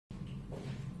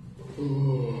Game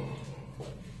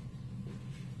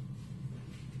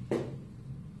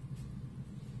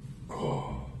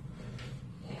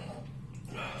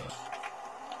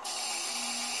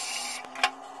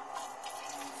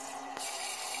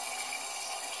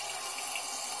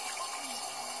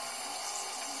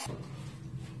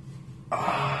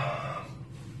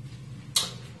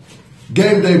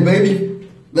day, baby.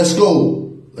 Let's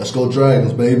go. Let's go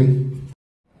Dragons, baby.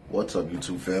 What's up,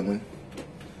 YouTube family?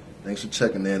 Thanks for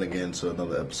checking in again to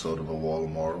another episode of A Wall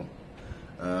Tomorrow.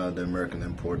 The American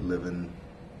import living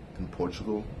in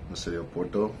Portugal, in the city of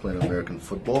Porto, playing American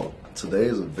football. Today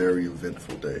is a very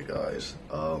eventful day, guys.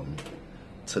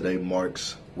 Today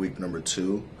marks week number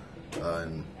 2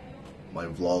 in my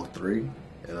vlog 3.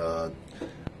 And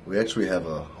we actually have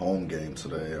a home game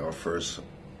today, our first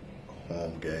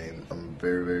home game. I'm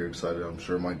very, very excited. I'm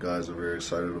sure my guys are very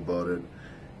excited about it.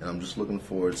 And I'm just looking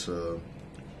forward to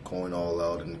going all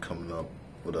out and coming up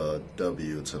with a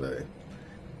W today.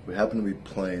 We happen to be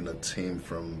playing a team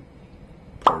from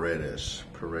Paredes.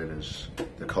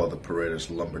 They're called the Paredes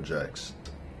Lumberjacks.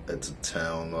 It's a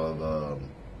town of a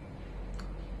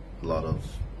lot of,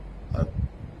 I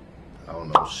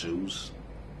don't know,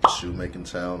 shoemaking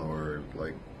town, or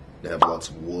like they have lots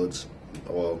of woods.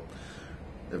 Well,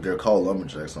 if they're called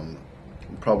lumberjacks, I'm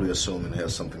probably assuming it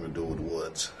has something to do with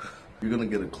woods. You're gonna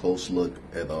get a close look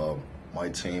at my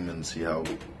team and see how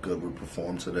good we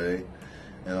perform today.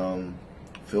 And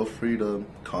feel free to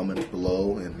comment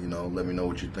below and let me know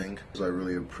what you think. I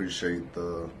really appreciate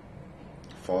the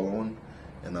following,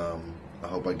 and I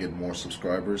hope I get more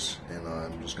subscribers. And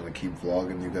I'm just gonna keep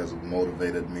vlogging. You guys have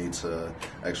motivated me to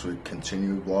actually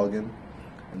continue vlogging.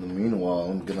 In the meanwhile,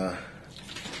 I'm gonna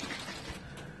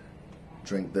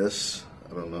drink this.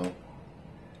 I don't know.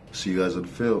 See you guys at the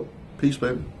field. Peace,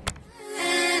 baby.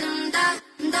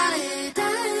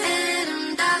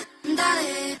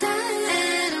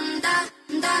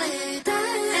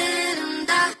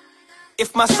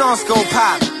 If my songs go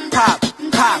pop, pop,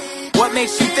 pop, what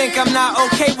makes you think I'm not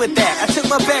okay with that? I took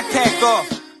my backpack off.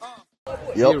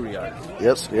 Yep. Here we are.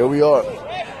 Yes, here we are.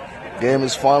 Game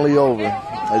is finally over.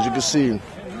 As you can see,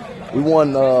 we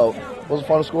won. What was the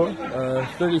final score?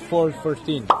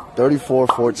 34-14.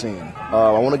 34-14.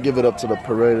 I want to give it up to the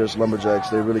Paredes Lumberjacks.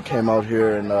 They really came out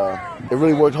here and they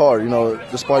really worked hard.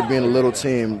 Despite being a little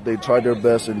team, they tried their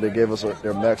best and they gave us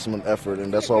their maximum effort.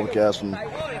 And that's all we can ask from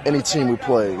any team we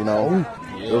play.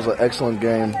 It was an excellent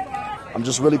game. I'm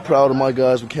just really proud of my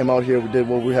guys. We came out here, we did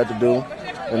what we had to do,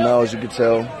 and now, as you can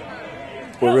tell,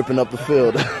 we're ripping up the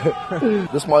field.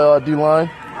 This is my D-line.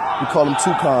 We call him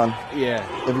Tuccan. Yeah.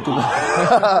 If you can.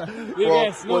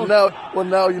 well, now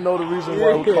you know the reason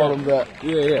why we call him that.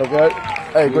 Yeah. Okay?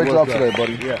 Hey, great job today,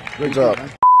 buddy. Yeah. Great job.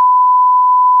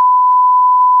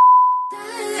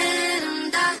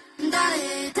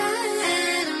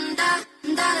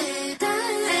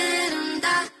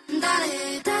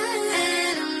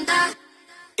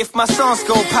 If my songs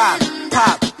go pop,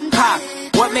 pop, pop,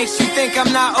 what makes you think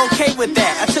I'm not okay with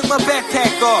that? I took my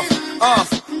backpack off,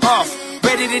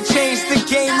 ready to change the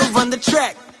game and run the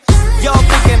track. Y'all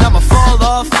thinking I'ma fall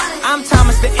off? I'm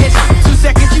Thomas the Inch. 2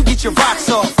 seconds, you get your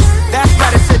rocks off. That's right,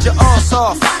 I said you're all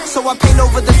soft. So I paint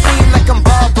over the scene like I'm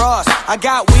Bob Ross. I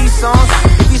got weed songs,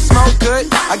 if you smoke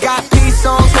good. I got peace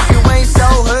songs, if you ain't so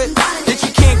hood that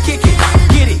you can't kick it,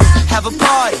 get it, have a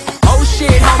party. Oh shit,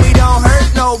 homie, don't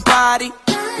hurt nobody.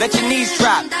 Let your knees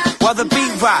drop while the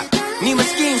beat rock. Need my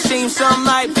scheme seem something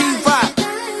like P-Rock.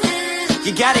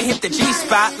 You gotta hit the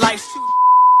G-spot like...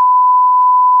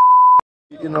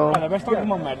 Vai estar com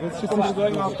uma merda, se for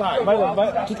dois não está.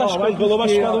 Tu estás calor,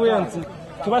 vais ficar doente.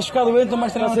 Tu vais ficar doente,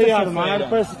 mas estás aí a armar,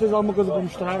 parece que tens alguma coisa para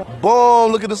mostrar.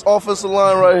 Boom, look at this offensive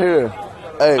line right here.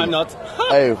 Hey, I'm not.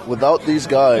 Hey, without these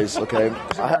guys, okay,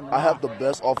 I have the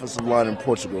best offensive line in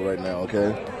Portugal right now,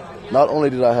 okay? Not only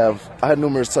did I had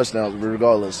numerous touchdowns, but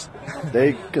regardless,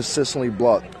 they consistently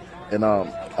block. And I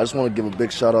just want to give a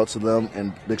big shout out to them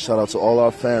and big shout out to all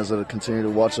our fans that continue to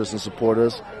watch us and support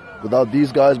us. Without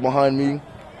these guys behind me,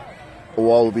 a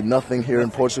wall would be nothing here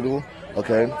in Portugal,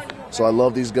 okay? So I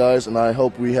love these guys, and I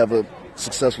hope we have a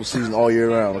successful season all year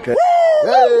round, okay?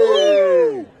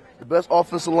 Hey! The best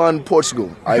offensive line in Portugal.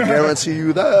 I guarantee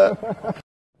you that.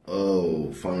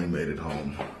 Oh, finally made it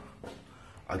home.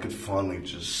 I could finally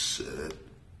just sit,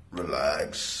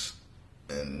 relax,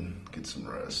 and get some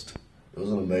rest. It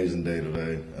was an amazing day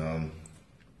today.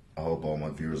 I hope all my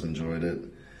viewers enjoyed it.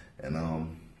 And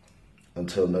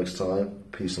until next time,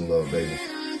 peace and love, baby.